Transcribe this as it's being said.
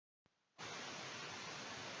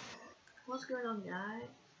What's going on, guys?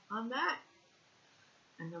 I'm back,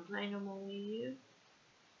 and I'm playing on my Wii U.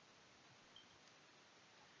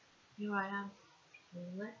 Here I am. So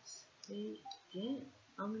let's begin.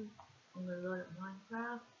 I'm gonna load up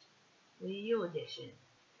Minecraft Wii U edition.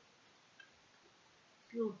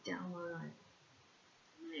 You'll download I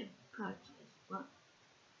may have purchased, but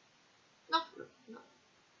not.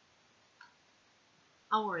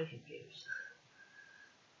 I'm already confused.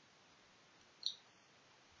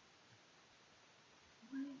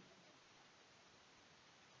 I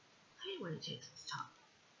hate when it takes its time.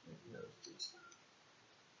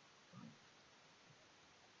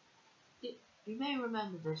 You may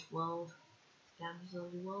remember this world, Cam's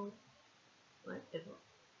world, when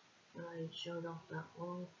I showed off that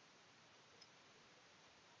world.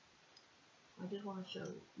 I just want to show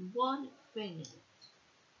you one thing in it,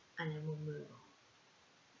 and then we'll move on.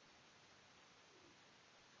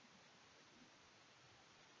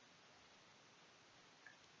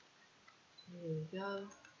 Here we go.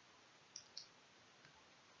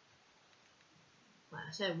 Well,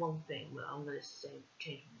 I said one thing, but I'm going to say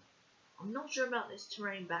change. I'm not sure about this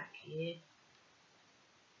terrain back here.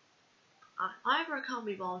 Either I can't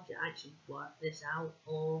be bothered to actually work this out,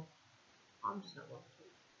 or I'm just not bothered.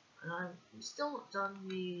 And I'm still not done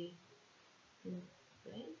the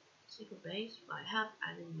secret base, but I have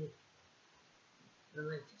added the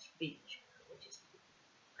latest feature, which is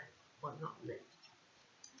well, not latest.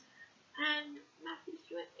 And Matthew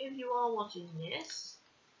Stewart, if you are watching this,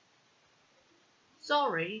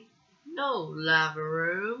 sorry, no lava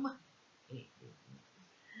room.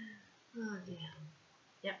 Oh dear.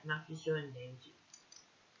 Yep, Matthew Stewart named you.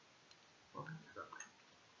 Welcome to the life.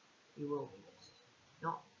 You will be missed.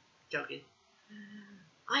 Not joking.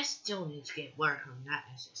 I still need to get work on that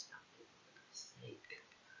SS stuff, for goodness sake.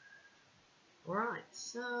 Alright,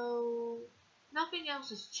 so nothing else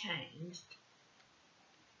has changed.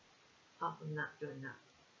 Apart from that doing that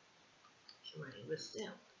terrain, but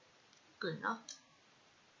still good enough.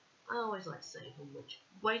 I always like to save them, which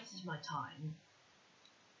wastes my time,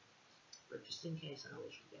 but just in case I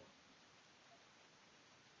always forget.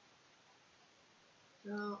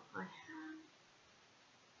 So I have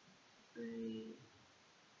a,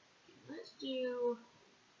 let's do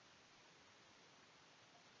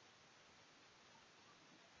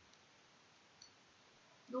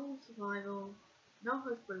normal survival, no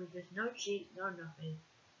host privileges, no cheat, no nothing,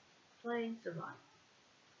 plain survival.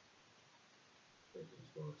 Wait for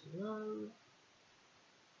this world to load.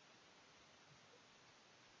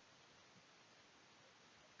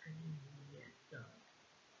 And yeah, done.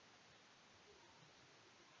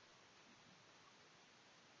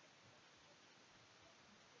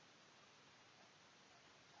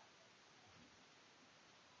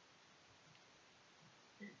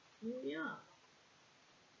 Here we are.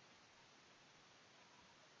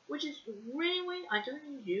 Which is really weird. I don't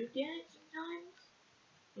know if you get it sometimes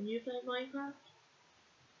when you play Minecraft,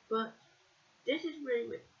 but this is really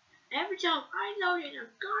weird. Every time I load in a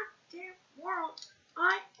goddamn world,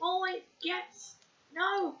 I always get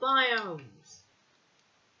snow biomes.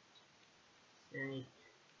 Snake.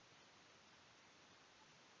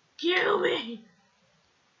 Kill me!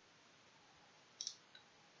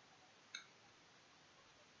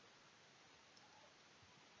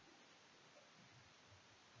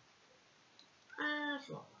 That's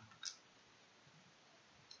not right.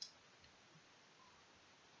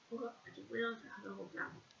 Oh, I didn't realize I had to hold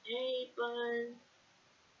down A button.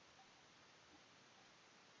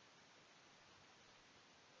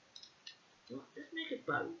 Well, let's make a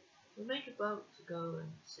boat. We'll make a boat to go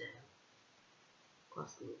and sail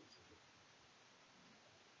across the water.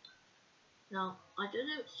 Now, I don't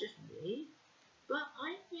know if it's just me, but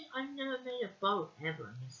I think I've never made a boat ever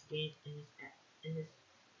in this game, in this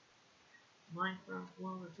Minecraft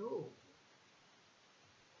world at all.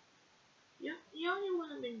 Yeah, the only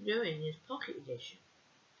one I've been doing is Pocket Edition.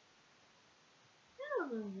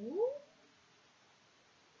 Hello.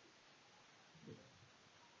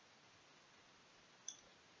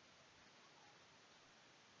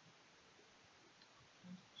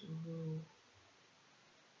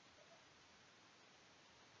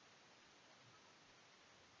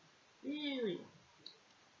 There we go.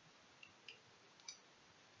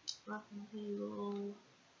 Crafting table.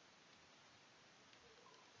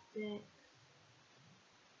 6.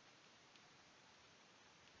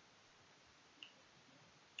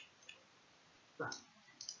 But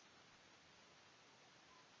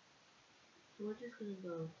so we're just gonna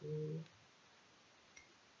go through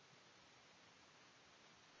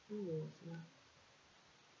the water.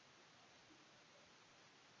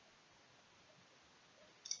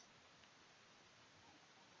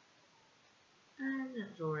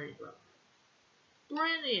 It's already broken.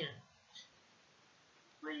 Brilliant!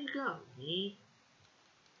 Where you go, me?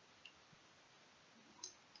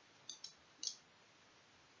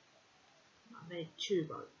 I made 2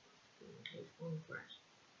 boats in case one crashed.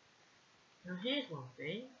 Now here's one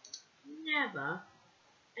thing. Never,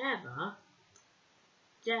 ever,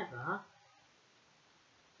 never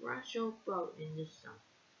crash your boat in the sun.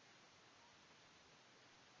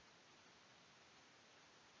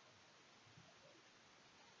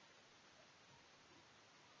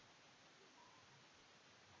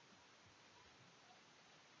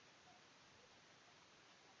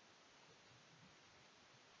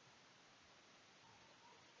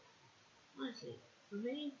 Honestly, for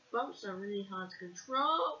me, boats are really hard to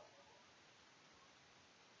control.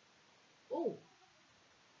 Oh,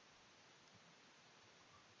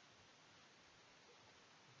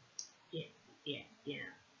 yeah, yeah, yeah.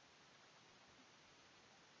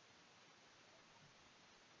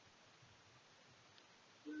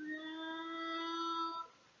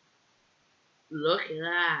 Look at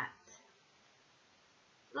that.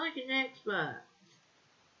 Like an expert.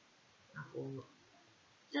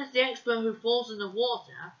 That's the expert who falls in the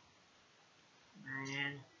water.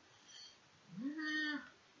 Man.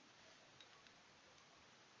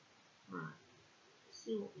 Right, let's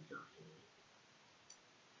see what we got here.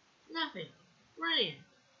 Nothing. Brilliant.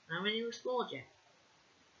 How many explore yet?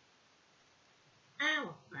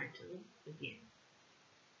 Ow, back to the beginning.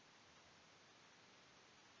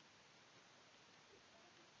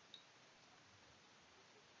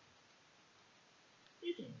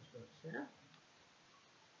 You can explore, sir.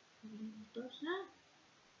 You can explore, sir.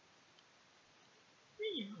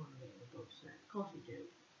 Really don't want to get the boat, sir. Of course you do.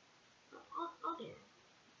 I'll get it.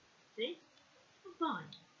 See? I'm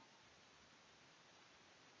fine.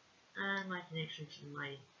 And my connection to my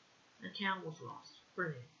account was lost.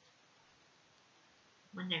 Brilliant.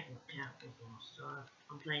 My network account was lost, so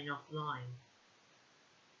I'm playing offline.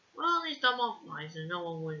 Well, at least I'm offline, so no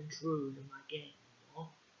one will intrude in my game anymore.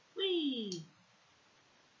 Whee!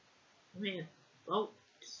 We have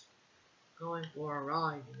boats going for a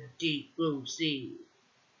ride in the deep blue sea.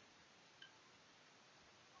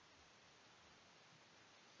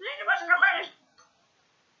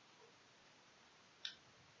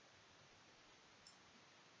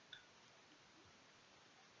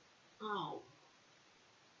 Oh,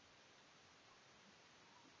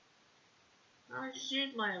 I just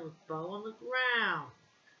used my own bow on the ground.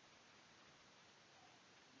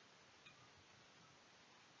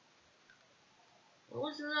 Well,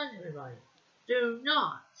 listen up, everybody. Do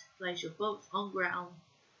not place your boats on ground.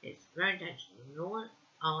 It's very dangerous. You know what?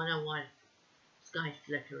 Oh, I know why the sky's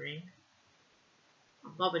flickering.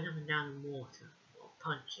 I'm bobbing up and down in water while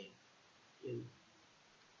punching you.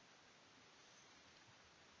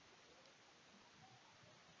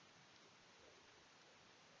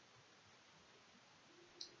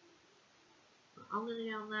 But I'm gonna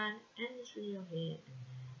go land, end this video here, and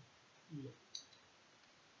then, yeah.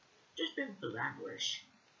 Just been blabberish.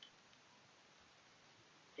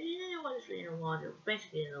 And you didn't know what this video was, it was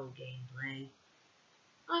basically a little gameplay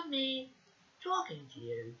of me talking to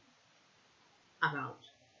you about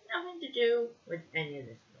nothing to do with any of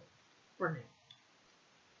this stuff for now.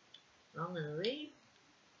 So I'm gonna leave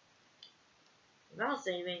without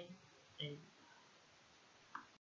saving and